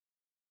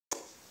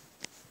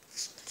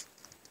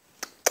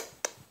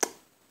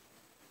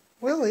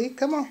Willie,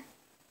 come on.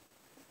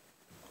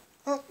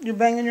 Oh, you're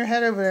banging your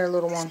head over there,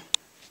 little one.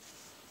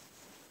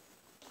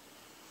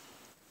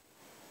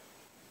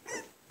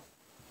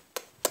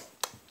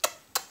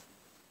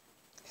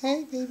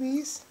 Hey,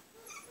 babies.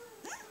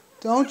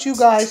 Don't you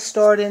guys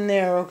start in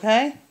there,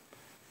 okay?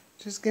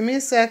 Just give me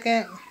a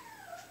second.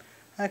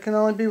 I can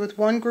only be with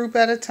one group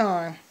at a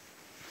time.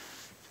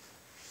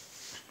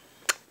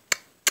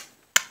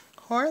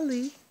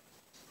 Harley.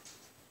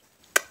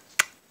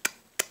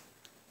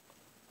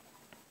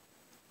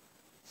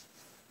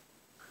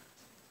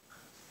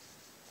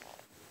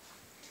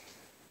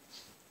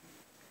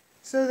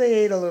 So they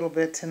ate a little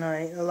bit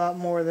tonight, a lot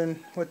more than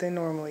what they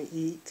normally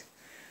eat.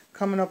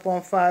 Coming up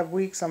on 5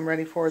 weeks, I'm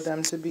ready for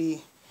them to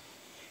be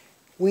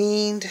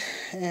weaned,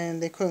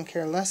 and they couldn't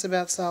care less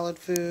about solid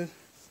food.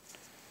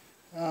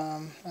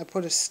 I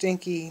put a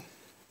stinky,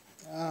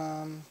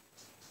 what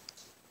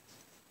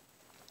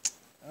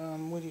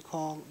do you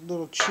call,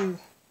 little chew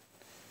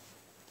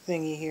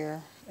thingy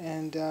here,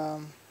 and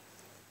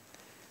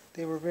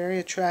they were very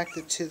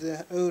attracted to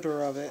the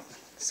odor of it,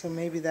 so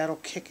maybe that'll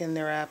kick in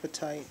their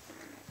appetite.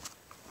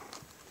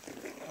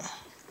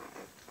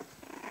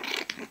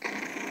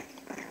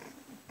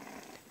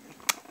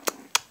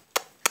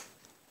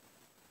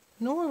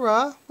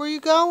 Nora, where you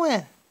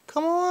going?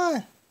 Come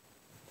on.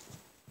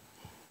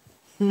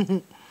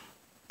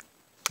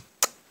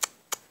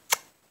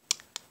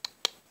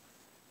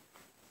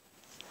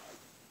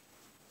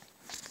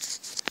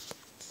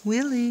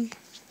 Willie.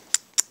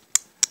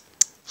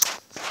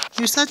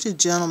 You're such a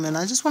gentleman.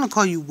 I just want to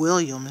call you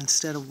William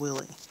instead of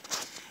Willie.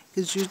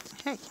 Because you,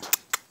 hey,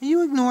 are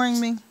you ignoring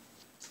me?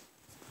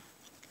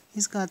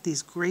 He's got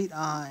these great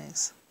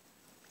eyes.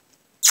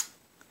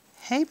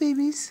 Hey,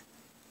 babies.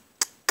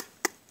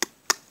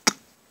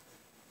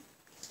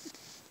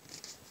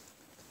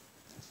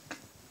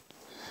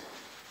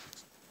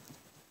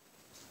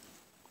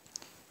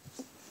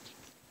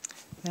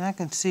 And I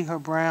can see her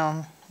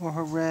brown or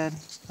her red.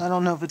 I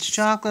don't know if it's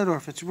chocolate or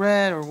if it's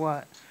red or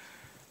what.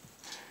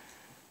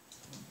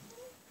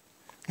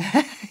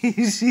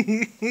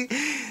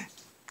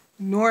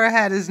 Nora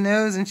had his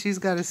nose and she's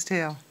got his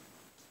tail.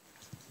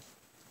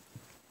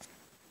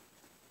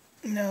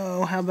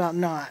 No, how about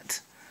not?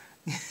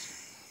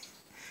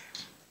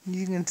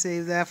 You can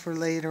save that for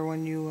later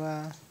when you,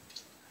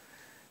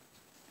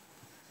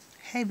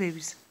 Hey,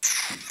 babies.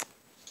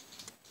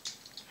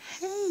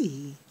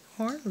 Hey,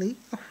 Harley.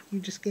 Oh, you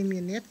just gave me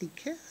a nasty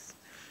kiss.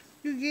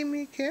 You gave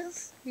me a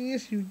kiss?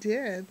 Yes, you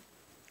did.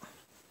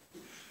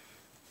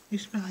 You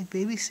smell like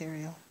baby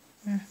cereal.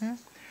 Mm-hmm.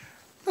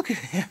 Look at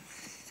him.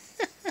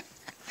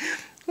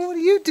 What are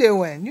you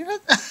doing? You're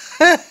not...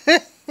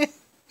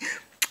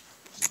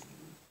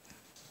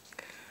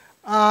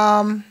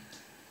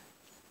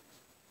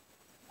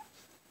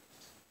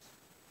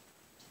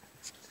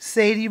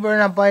 Sadie, you better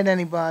not bite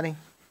anybody.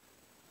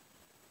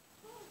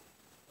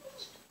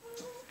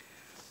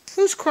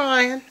 Who's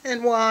crying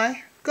and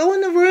why? Go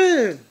in the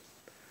room.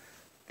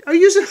 Are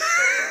you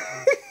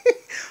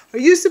Are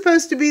you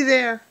supposed to be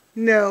there?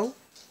 No.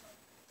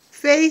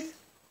 Faith,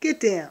 get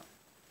down.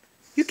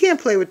 You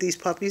can't play with these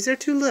puppies. They're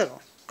too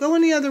little. Go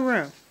in the other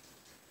room.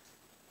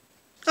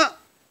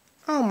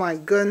 Oh my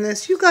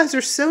goodness. You guys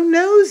are so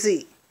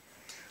nosy.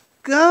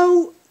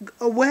 Go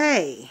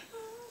away.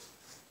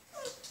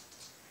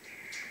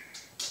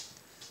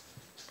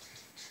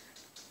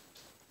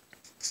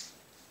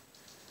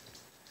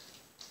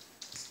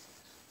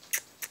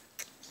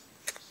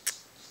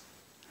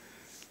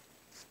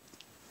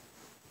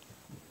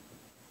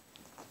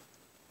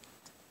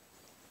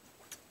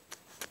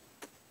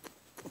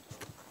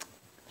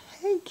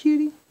 Hey,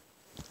 cutie.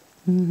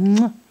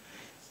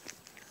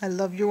 I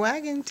love your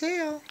wagging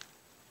tail.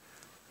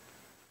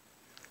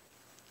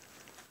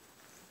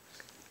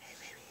 Hey,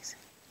 babies.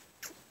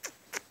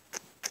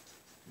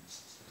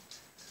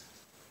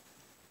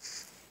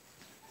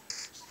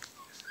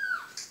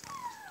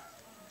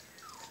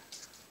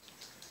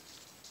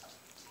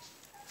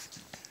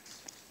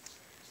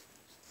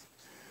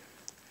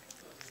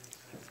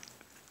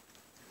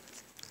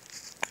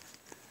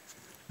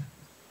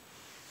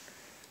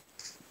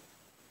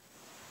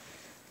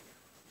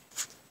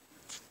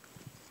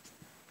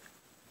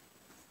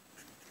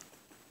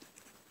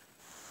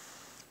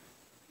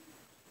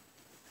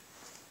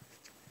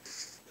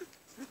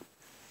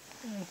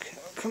 Okay,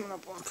 we're coming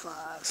up on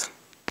 5.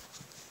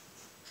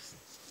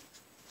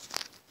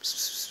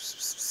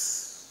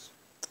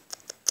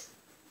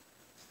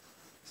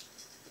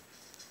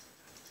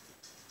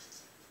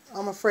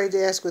 I'm afraid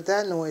to ask what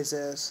that noise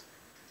is.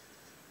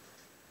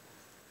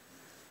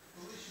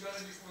 At least you got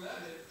it before that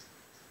hit.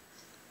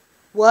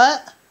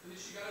 What? At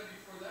least you got it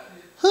before that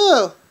hit. Who?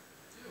 You.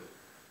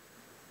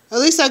 At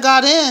least I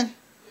got in. Yeah,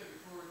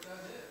 before that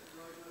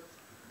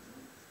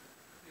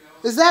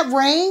hit. Is that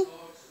rain?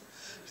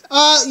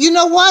 You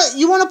know what?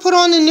 You want to put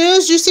on the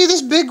news? You see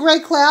this big gray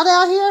cloud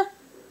out here?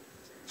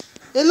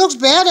 It looks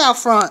bad out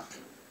front.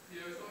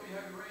 Yeah, it's going to be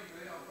heavy rain,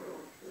 but yeah, I'll put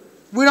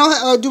it on.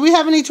 We don't. Do we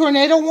have any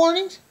tornado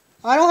warnings?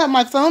 I don't have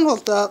my phone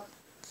hooked up.